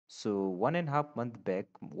So 1.5 month back,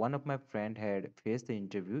 one of my friend had faced the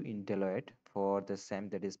interview in Deloitte for the same,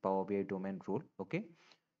 that is Power BI domain role. Okay.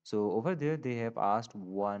 So over there they have asked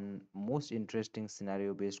one most interesting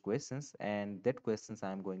scenario based questions, and that questions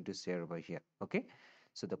I am going to share over here. Okay.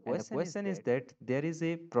 So the question is that there is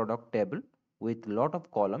a product table with lot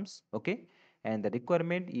of columns. Okay. And the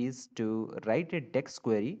requirement is to write a text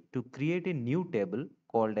query to create a new table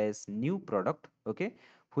called as new product. Okay,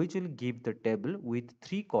 which will give the table with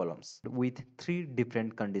three columns with three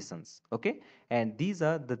different conditions. Okay, and these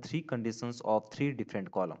are the three conditions of three different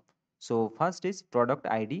columns. So first is product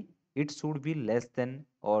ID, it should be less than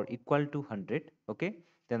or equal to 100. Okay,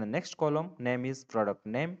 then the next column name is product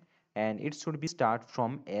name, and it should be start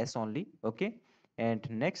from S only. Okay, and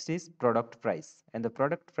next is product price, and the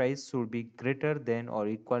product price should be greater than or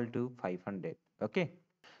equal to 500. Okay,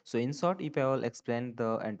 so in short, if I will explain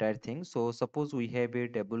the entire thing, so suppose we have a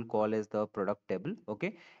table called as the product table.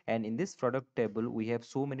 Okay, and in this product table we have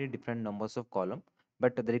so many different numbers of column,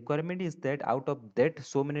 but the requirement is that out of that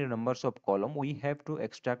so many numbers of column we have to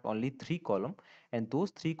extract only three column, and those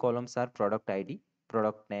three columns are product ID,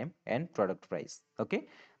 product name, and product price. Okay,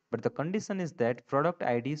 but the condition is that product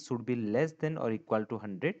ID should be less than or equal to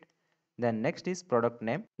 100. Then next is product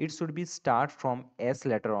name, it should be start from S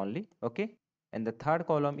letter only. Okay, and the third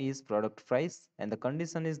column is product price, and the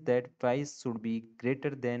condition is that price should be greater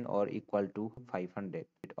than or equal to 500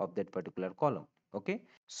 of that particular column. Okay,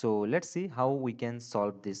 so let's see how we can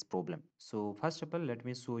solve this problem. So first of all, let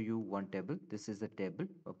me show you one table. This is the table.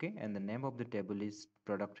 Okay, and the name of the table is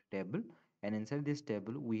product table, and inside this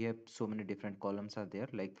table we have so many different columns are there,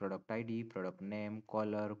 like product ID, product name,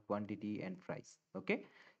 color, quantity, and price. Okay,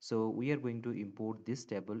 so we are going to import this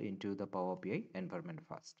table into the Power BI environment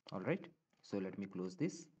first. All right, so let me close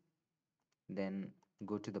this, then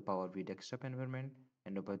go to the Power BI desktop environment,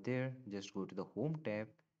 and over there just go to the home tab,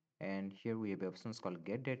 and here we have options called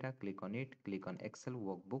get data. Click on it, click on Excel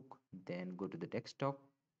workbook, then go to the desktop,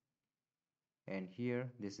 and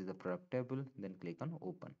here this is the product table, then click on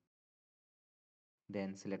open,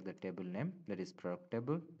 then select the table name, that is product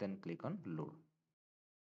table, then click on load.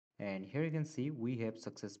 And here you can see we have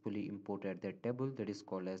successfully imported the table that is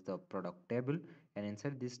called as the product table, and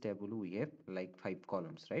inside this table we have like 5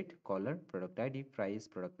 columns, right? Color, product ID, price,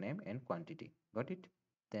 product name, and quantity. Got it?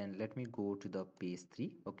 Then let me go to the page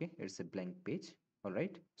 3. Okay, it's a blank page. All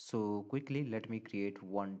right, so quickly let me create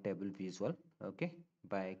one table visual. Okay,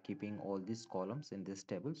 by keeping all these columns in this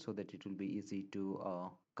table so that it will be easy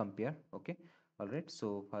to compare. Okay, all right,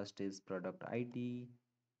 so first is product ID,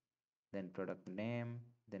 then product name,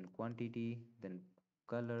 then quantity, then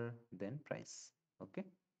color, then price. Okay,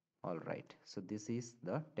 all right, so this is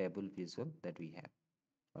the table visual that we have.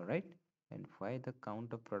 All right, and why the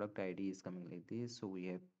count of product ID is coming like this, so we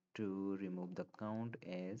have to remove the count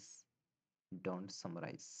as don't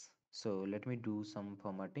summarize. So let me do some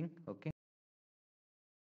formatting. Okay,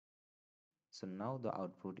 so now the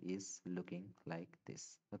output is looking like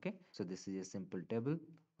this. Okay, so this is a simple table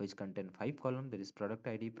which contain 5 columns, that is product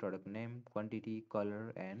ID, product name, quantity,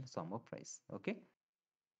 color, and sum of price. Okay,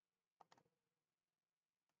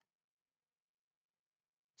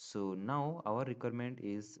 so now our requirement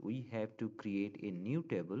is we have to create a new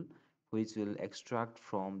table which will extract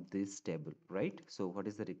from this table, right? So what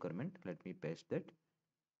is the requirement? Let me paste that.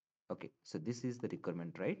 Okay, so this is the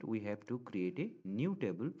requirement, right? We have to create a new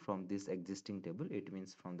table from this existing table. It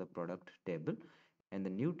means from the product table, and the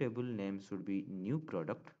new table name should be new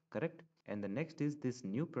product, correct? And the next is this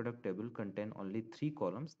new product table contain only 3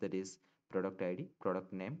 columns, that is product ID,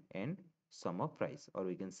 product name, and sum of price, or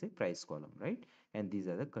we can say price column, right? And these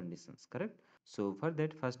are the conditions, correct? So for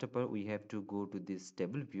that, first of all, we have to go to this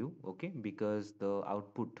table view. Okay, because the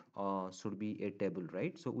output should be a table,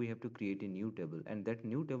 right? So we have to create a new table, and that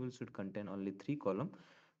new table should contain only 3 columns,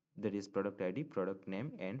 that is product ID, product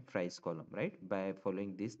name, and price column, right? By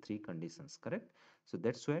following these 3 conditions, correct? So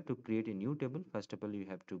that's why to create a new table, first of all you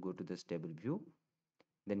have to go to this table view,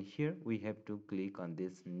 then here we have to click on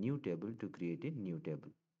this new table to create a new table.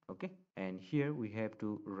 Okay, and here we have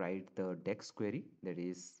to write the text query, that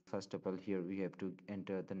is first of all here we have to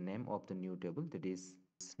enter the name of the new table, that is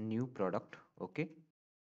new product. Okay,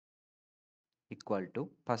 equal to,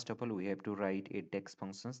 first of all we have to write a text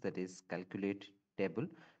functions, that is calculate table,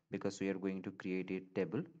 because we are going to create a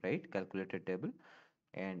table, right? Calculate a table,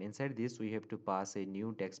 and inside this we have to pass a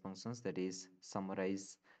new text functions, that is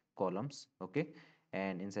summarize columns. Okay,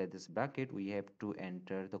 and inside this bracket we have to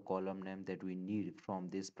enter the column name that we need from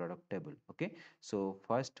this product table. Okay, so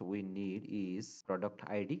first we need is product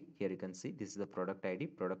ID. Here you can see this is the product ID,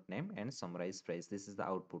 product name, and summarize price. This is the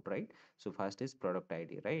output, right? So first is product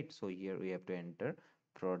ID, right? So here we have to enter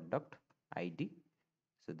product id.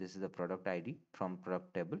 So this is the product id from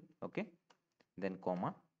product table. Okay, then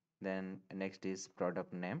comma, then next is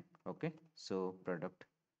product name. Okay, so product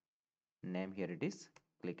name, here it is,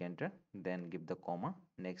 click enter, then give the comma,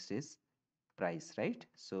 next is price, right?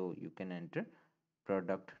 So you can enter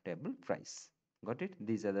product table price. Got it?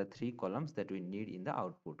 These are the three columns that we need in the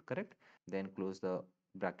output, correct? Then close the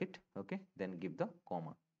bracket. Okay, then give the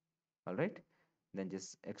comma. All right, then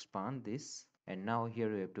just expand this, and now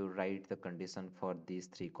here we have to write the condition for these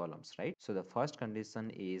three columns, right? So the first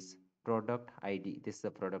condition is product id. This is the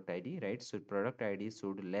product id, right? So product id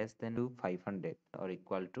should less than to 500 or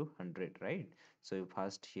equal to 100, right? So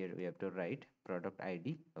first here we have to write product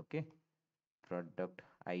id. Okay, product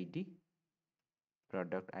id,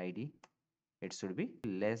 product id, it should be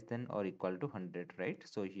less than or equal to 100, right?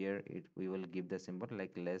 So here we will give the symbol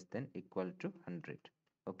like less than equal to 100.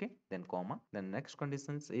 Okay, then comma, the next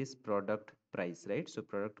conditions is product price, right? So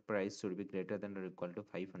product price should be greater than or equal to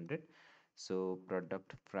 500. So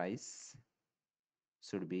product price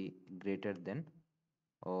should be greater than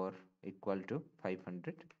or equal to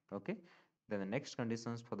 500. Okay, then the next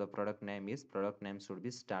conditions for the product name is product name should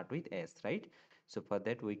be start with s, right? So for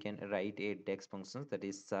that we can write a text functions, that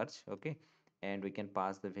is search. Okay, and we can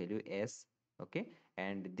pass the value s. Okay,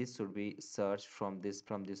 and this should be searched from this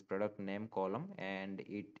product name column, and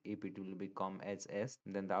it if it will become as s,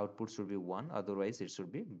 then the output should be 1, otherwise it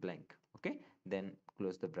should be blank. Okay, then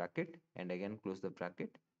close the bracket and again close the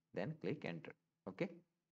bracket, then click enter. Okay,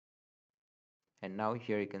 and now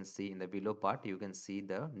here you can see in the below part you can see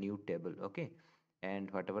the new table. Okay,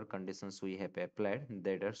 and whatever conditions we have applied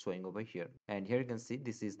that are showing over here, and here you can see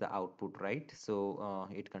this is the output, right? So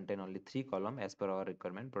it contain only three columns as per our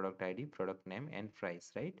requirement: product id, product name, and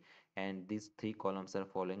price, right? And these three columns are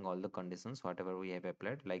following all the conditions whatever we have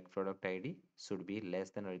applied, like product id should be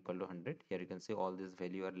less than or equal to 100. Here you can see all these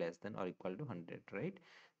value are less than or equal to 100, right?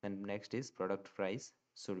 Then next is product price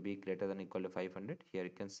should be greater than or equal to 500. Here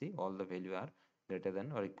you can see all the value are greater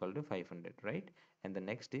than or equal to 500, right? And the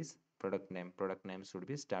next is product name. Product name should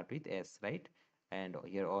be start with s, right? And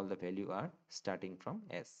here all the value are starting from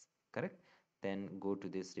s, correct? Then go to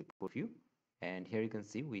this report view, and here you can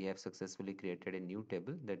see we have successfully created a new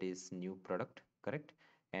table, that is new product, correct?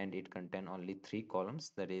 And it contain only three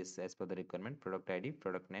columns, that is as per the requirement: product id,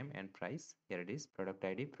 product name, and price. Here it is, product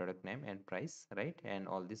id, product name, and price, right? And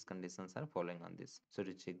all these conditions are following on this. So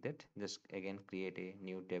to check that, just again create a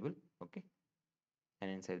new table. Okay,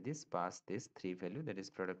 and inside this pass this three value, that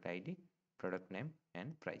is product id, product name,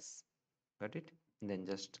 and price. Got it? Then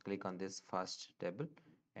just click on this first table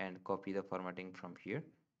and copy the formatting from here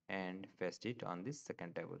and paste it on this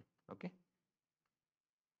second table. Okay,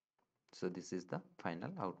 so this is the final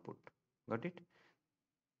output. Got it?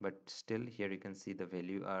 But still here you can see the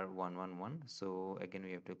value are 111. So again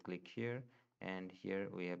we have to click here, and here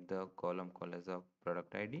we have the column called as a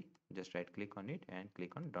product id. Just right click on it and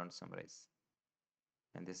click on don't summarize,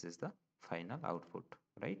 and this is the final output,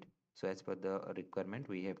 right? So as per the requirement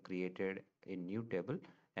we have created a new table,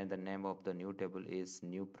 and the name of the new table is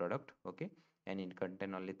new product. Okay, and it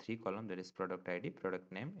contain only three columns, that is product id,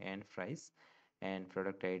 product name, and price. And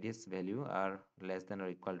product id's value are less than or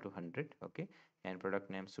equal to 100. Okay, and product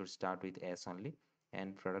name should start with s only,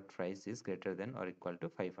 and product price is greater than or equal to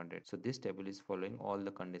 500. So this table is following all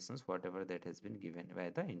the conditions whatever that has been given by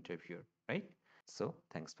the interviewer, right? So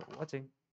thanks for watching.